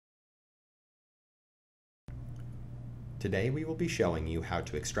Today we will be showing you how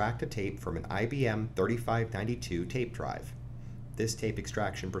to extract a tape from an IBM 3592 tape drive. This tape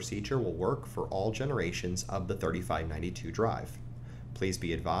extraction procedure will work for all generations of the 3592 drive. Please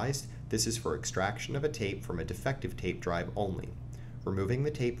be advised, this is for extraction of a tape from a defective tape drive only. Removing the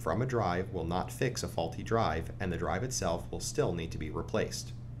tape from a drive will not fix a faulty drive, and the drive itself will still need to be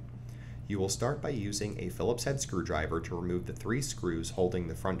replaced. You will start by using a Phillips head screwdriver to remove the 3 screws holding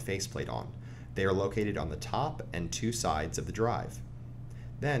the front faceplate on. They are located on the top and 2 sides of the drive.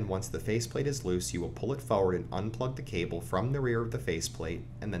 Then, once the faceplate is loose, you will pull it forward and unplug the cable from the rear of the faceplate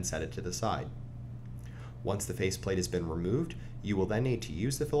and then set it to the side. Once the faceplate has been removed, you will then need to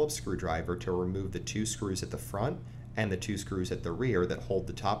use the Phillips screwdriver to remove the 2 screws at the front and the 2 screws at the rear that hold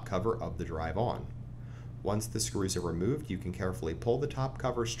the top cover of the drive on. Once the screws are removed, you can carefully pull the top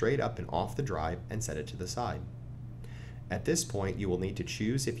cover straight up and off the drive and set it to the side. At this point, you will need to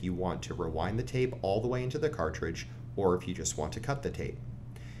choose if you want to rewind the tape all the way into the cartridge or if you just want to cut the tape.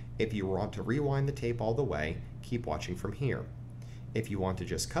 If you want to rewind the tape all the way, keep watching from here. If you want to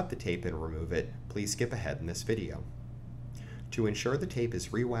just cut the tape and remove it, please skip ahead in this video. To ensure the tape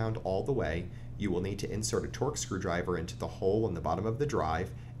is rewound all the way, you will need to insert a Torx screwdriver into the hole in the bottom of the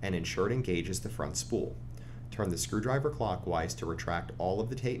drive and ensure it engages the front spool. Turn the screwdriver clockwise to retract all of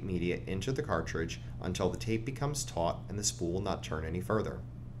the tape media into the cartridge until the tape becomes taut and the spool will not turn any further.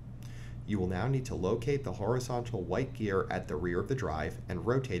 You will now need to locate the horizontal white gear at the rear of the drive and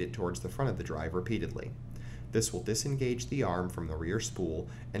rotate it towards the front of the drive repeatedly. This will disengage the arm from the rear spool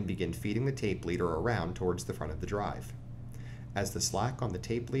and begin feeding the tape leader around towards the front of the drive. As the slack on the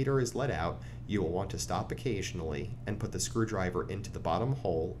tape leader is let out, you will want to stop occasionally and put the screwdriver into the bottom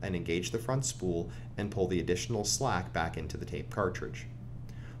hole and engage the front spool and pull the additional slack back into the tape cartridge.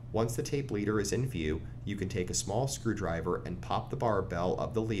 Once the tape leader is in view, you can take a small screwdriver and pop the barbell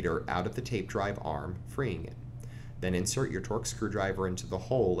of the leader out of the tape drive arm, freeing it. Then insert your Torx screwdriver into the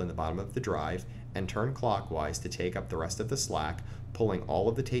hole in the bottom of the drive and turn clockwise to take up the rest of the slack, pulling all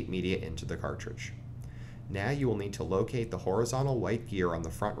of the tape media into the cartridge. Now you will need to locate the horizontal white gear on the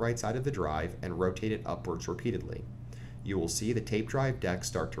front right side of the drive and rotate it upwards repeatedly. You will see the tape drive deck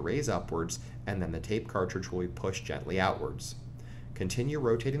start to raise upwards, and then the tape cartridge will be pushed gently outwards. Continue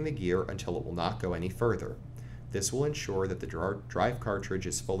rotating the gear until it will not go any further. This will ensure that the drive cartridge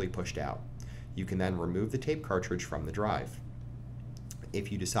is fully pushed out. You can then remove the tape cartridge from the drive. If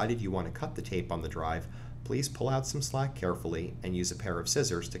you decided you want to cut the tape on the drive, please pull out some slack carefully and use a pair of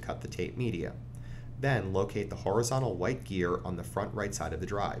scissors to cut the tape media. Then locate the horizontal white gear on the front right side of the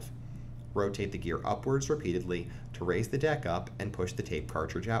drive. Rotate the gear upwards repeatedly to raise the deck up and push the tape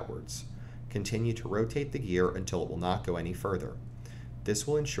cartridge outwards. Continue to rotate the gear until it will not go any further. This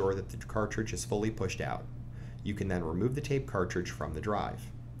will ensure that the cartridge is fully pushed out. You can then remove the tape cartridge from the drive.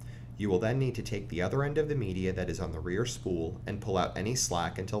 You will then need to take the other end of the media that is on the rear spool and pull out any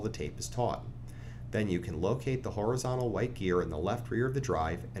slack until the tape is taut. Then you can locate the horizontal white gear in the left rear of the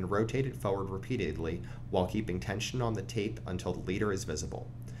drive and rotate it forward repeatedly while keeping tension on the tape until the leader is visible.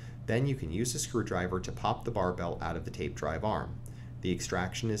 Then you can use a screwdriver to pop the barbell out of the tape drive arm. The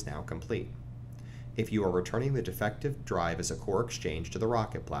extraction is now complete. If you are returning the defective drive as a core exchange to the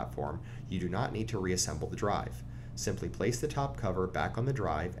rocket platform, you do not need to reassemble the drive. Simply place the top cover back on the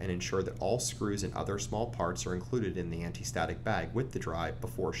drive and ensure that all screws and other small parts are included in the anti-static bag with the drive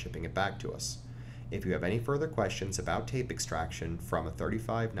before shipping it back to us. If you have any further questions about tape extraction from a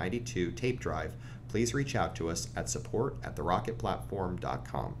 3592 tape drive, please reach out to us at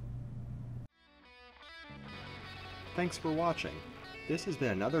support@therocketplatform.com. Thanks for watching. This has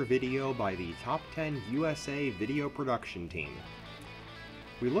been another video by the Top 10 USA Video Production Team.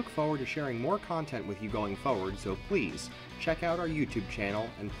 We look forward to sharing more content with you going forward, so please check out our YouTube channel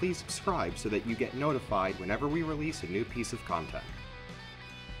and please subscribe so that you get notified whenever we release a new piece of content.